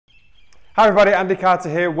Hi everybody, Andy Carter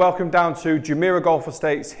here. Welcome down to Jumeirah Golf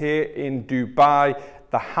Estates here in Dubai.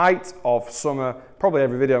 The height of summer. Probably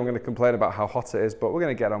every video I'm going to complain about how hot it is, but we're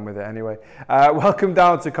going to get on with it anyway. Welcome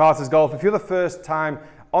down to Carter's Golf. If you're the first time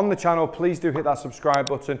on the channel, please do hit that subscribe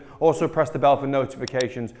button. Also press the bell for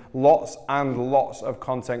notifications. Lots and lots of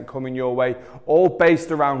content coming your way, all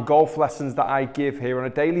based around golf lessons that I give here on a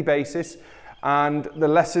daily basis. And the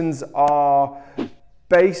lessons are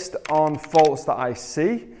based on faults that I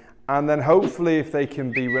see. And then hopefully if they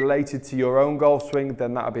can be related to your own golf swing,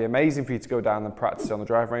 then that would be amazing for you to go down and practice on the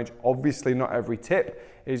driving range. Obviously not every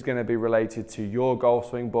tip is going to be related to your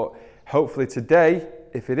golf swing, but hopefully today,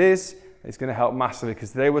 if it is, it's going to help massively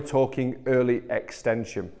because today we're talking early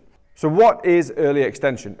extension. So what is early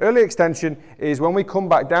extension? Early extension is when we come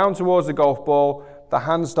back down towards the golf ball, the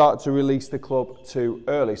hands start to release the club too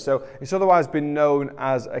early. So it's otherwise been known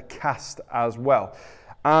as a cast as well.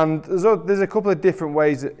 And there's a couple of different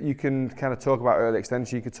ways that you can kind of talk about early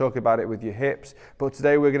extension. You could talk about it with your hips, but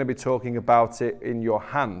today we're going to be talking about it in your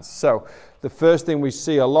hands. So the first thing we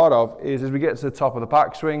see a lot of is as we get to the top of the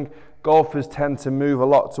backswing, golfers tend to move a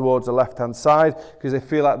lot towards the left-hand side because they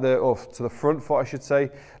feel like to the front foot, I should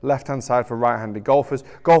say, left-hand side for right-handed golfers.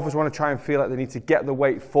 Golfers want to try and feel like they need to get the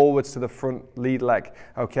weight forwards to the front lead leg,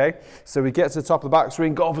 okay? So we get to the top of the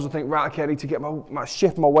backswing, golfers will think, right, okay, I need to get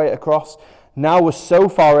shift my weight across. Now we're so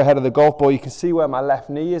far ahead of the golf ball, you can see where my left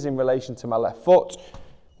knee is in relation to my left foot.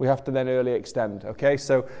 We have to then early extend, okay?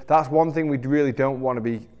 So that's one thing we really don't want to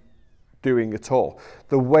be doing at all.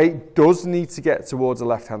 The weight does need to get towards the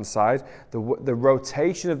left-hand side. The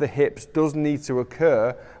rotation of the hips does need to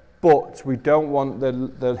occur, but we don't want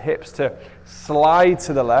the hips to slide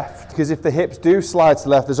to the left, because if the hips do slide to the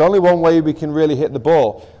left, there's only one way we can really hit the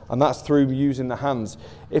ball, and that's through using the hands.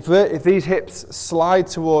 If these hips slide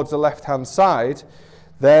towards the left-hand side,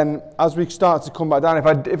 then as we start to come back down,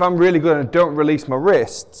 if I'm really good and don't release my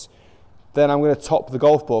wrists, then I'm going to top the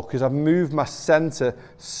golf ball because I've moved my center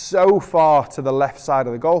so far to the left side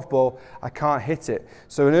of the golf ball, I can't hit it.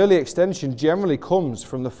 So an early extension generally comes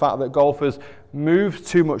from the fact that golfers move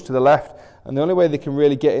too much to the left, and the only way they can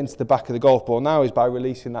really get into the back of the golf ball now is by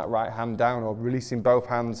releasing that right hand down, or releasing both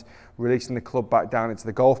hands, releasing the club back down into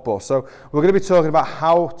the golf ball. So we're going to be talking about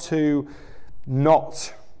how to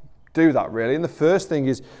not do that really. And the first thing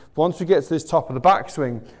is, once we get to this top of the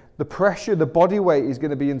backswing, the pressure, the body weight is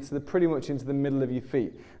going to be pretty much into the middle of your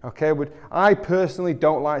feet. Okay, I personally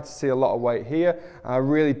don't like to see a lot of weight here. I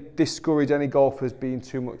really discourage any golfers being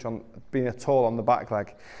at all on the back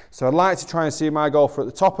leg. So I'd like to try and see my golfer at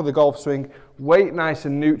the top of the golf swing, weight nice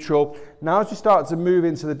and neutral. Now as you start to move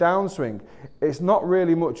into the downswing, it's not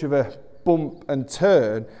really much of a bump and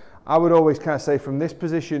turn. I would always kind of say from this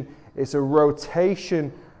position, it's a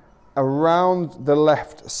rotation around the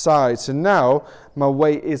left side. So now my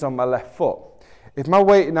weight is on my left foot. If my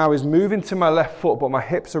weight now is moving to my left foot, but my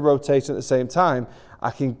hips are rotating at the same time,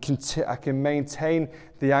 I can maintain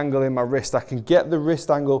the angle in my wrist. I can get the wrist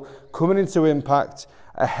angle coming into impact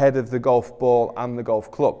ahead of the golf ball and the golf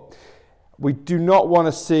club. We do not want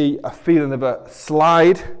to see a feeling of a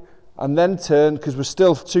slide and then turn because we're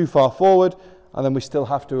still too far forward, and then we still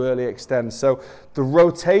have to early extend. So the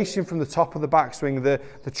rotation from the top of the backswing,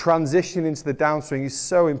 the transition into the downswing is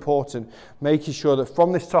so important, making sure that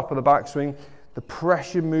from this top of the backswing, the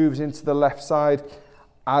pressure moves into the left side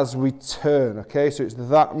as we turn, okay? So it's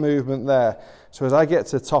that movement there. So as I get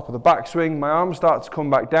to the top of the backswing, my arms start to come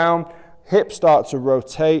back down, hips start to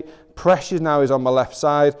rotate, pressure now is on my left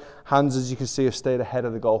side, hands, as you can see, have stayed ahead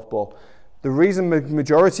of the golf ball. The reason the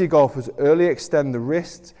majority of golfers early extend the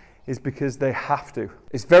wrists is because they have to.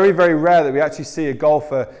 It's very, very rare that we actually see a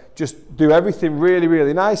golfer just do everything really,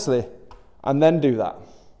 really nicely and then do that,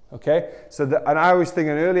 okay? And I always think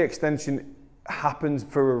an early extension happens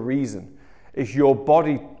for a reason. It's your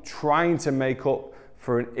body trying to make up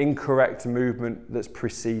for an incorrect movement that's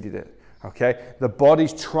preceded it, okay? The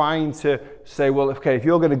body's trying to say, well, okay, if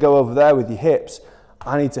you're gonna go over there with your hips,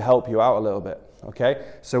 I need to help you out a little bit, okay?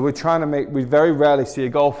 So we very rarely see a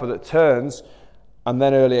golfer that turns and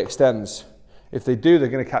then early extends. If they do, they're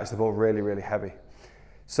going to catch the ball really, really heavy.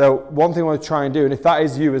 So one thing I want to try and do, and if that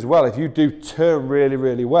is you as well, if you do turn really,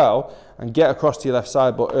 really well and get across to your left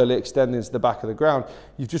side but early extend into the back of the ground,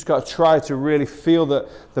 you've just got to try to really feel that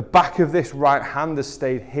the back of this right hand has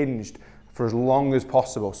stayed hinged for as long as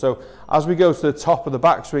possible. So as we go to the top of the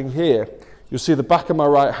backswing here, you'll see the back of my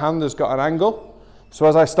right hand has got an angle. So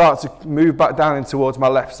as I start to move back down in towards my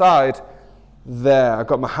left side, there, I've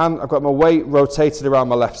got my weight rotated around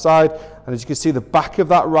my left side, and as you can see, the back of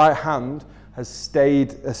that right hand has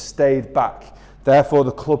stayed back. Therefore,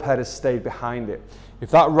 the club head has stayed behind it.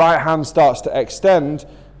 If that right hand starts to extend,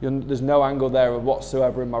 there's no angle there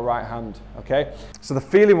whatsoever in my right hand, okay? So the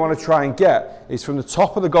feeling we want to try and get is from the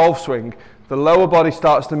top of the golf swing, the lower body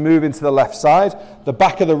starts to move into the left side, the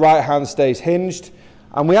back of the right hand stays hinged,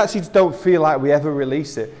 and we actually just don't feel like we ever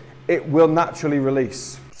release it. It will naturally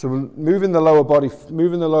release. So we're moving the lower body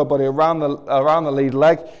around the lead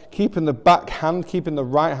leg, keeping the back hand, keeping the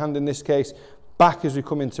right hand in this case, back as we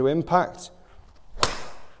come into impact.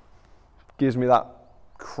 Gives me that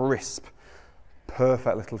crisp,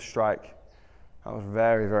 perfect little strike. That was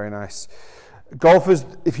very, very nice. Golfers,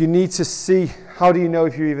 if you need to see, how do you know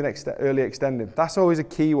if you're even early extending? That's always a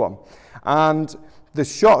key one. And the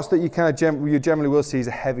shots that you generally will see is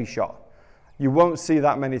a heavy shot. You won't see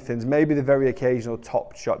that many things, maybe the very occasional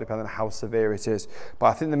top shot depending on how severe it is. But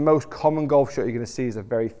I think the most common golf shot you're going to see is a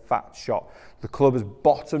very fat shot. The club has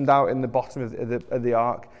bottomed out in the bottom of the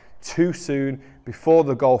arc too soon before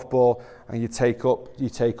the golf ball, and you take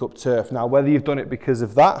up turf. Now, whether you've done it because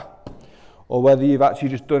of that or whether you've actually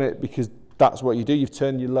just done it because that's what you do, you've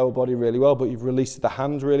turned your lower body really well, but you've released the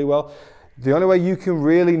hands really well. The only way you can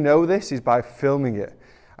really know this is by filming it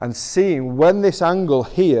and seeing when this angle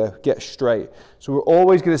here gets straight. So we're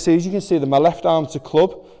always going to see, as you can see, that my left arm to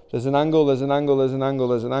club, there's an angle, there's an angle, there's an angle,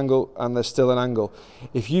 there's an angle, and there's still an angle.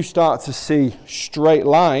 If you start to see straight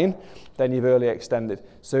line, then you've early extended.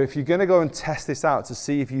 So if you're going to go and test this out to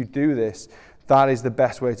see if you do this, that is the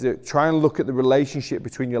best way to do it. Try and look at the relationship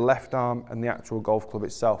between your left arm and the actual golf club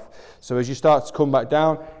itself. So as you start to come back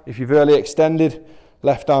down, if you've early extended,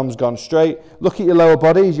 left arm's gone straight. Look at your lower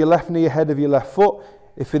body. Is your left knee ahead of your left foot?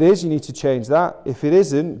 If it is, you need to change that. If it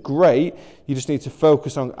isn't, great. You just need to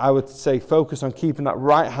focus on, I would say, focus on keeping that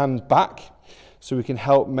right hand back so we can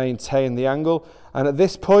help maintain the angle. And at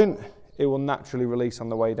this point, it will naturally release on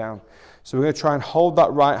the way down. So we're going to try and hold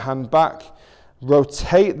that right hand back,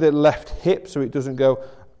 rotate the left hip so it doesn't go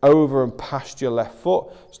over and past your left foot.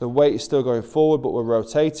 So the weight is still going forward, but we're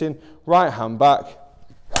rotating. Right hand back.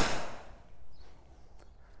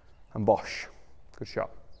 And bosh. Good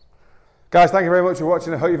shot. Guys, thank you very much for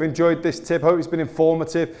watching. I hope you've enjoyed this tip. I hope it's been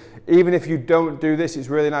informative. Even if you don't do this, it's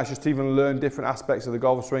really nice just to even learn different aspects of the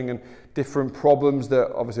golf swing and different problems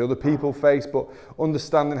that obviously other people face, but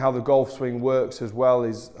understanding how the golf swing works as well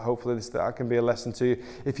is hopefully that can be a lesson to you.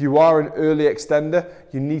 If you are an early extender,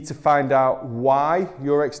 you need to find out why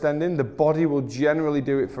you're extending. The body will generally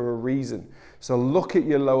do it for a reason. So look at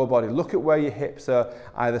your lower body, look at where your hips are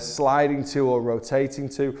either sliding to or rotating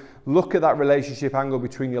to. Look at that relationship angle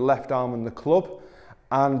between your left arm and the club.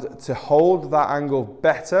 And to hold that angle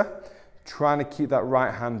better, trying to keep that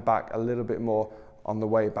right hand back a little bit more on the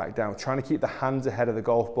way back down. Trying to keep the hands ahead of the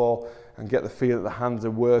golf ball and get the feel that the hands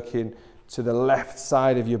are working to the left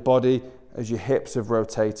side of your body as your hips have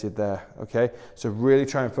rotated there, okay? So really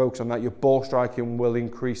try and focus on that. Your ball striking will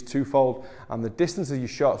increase twofold and the distance of your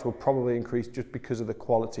shots will probably increase just because of the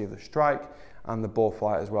quality of the strike and the ball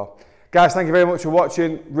flight as well. Guys, thank you very much for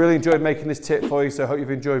watching. Really enjoyed making this tip for you, so I hope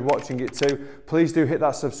you've enjoyed watching it too. Please do hit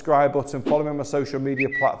that subscribe button, follow me on my social media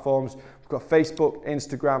platforms. We've got Facebook,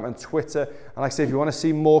 Instagram and Twitter. And like I say, if you want to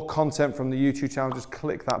see more content from the YouTube channel, just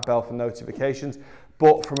click that bell for notifications.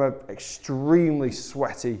 But from an extremely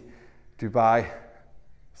sweaty Dubai,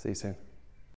 see you soon.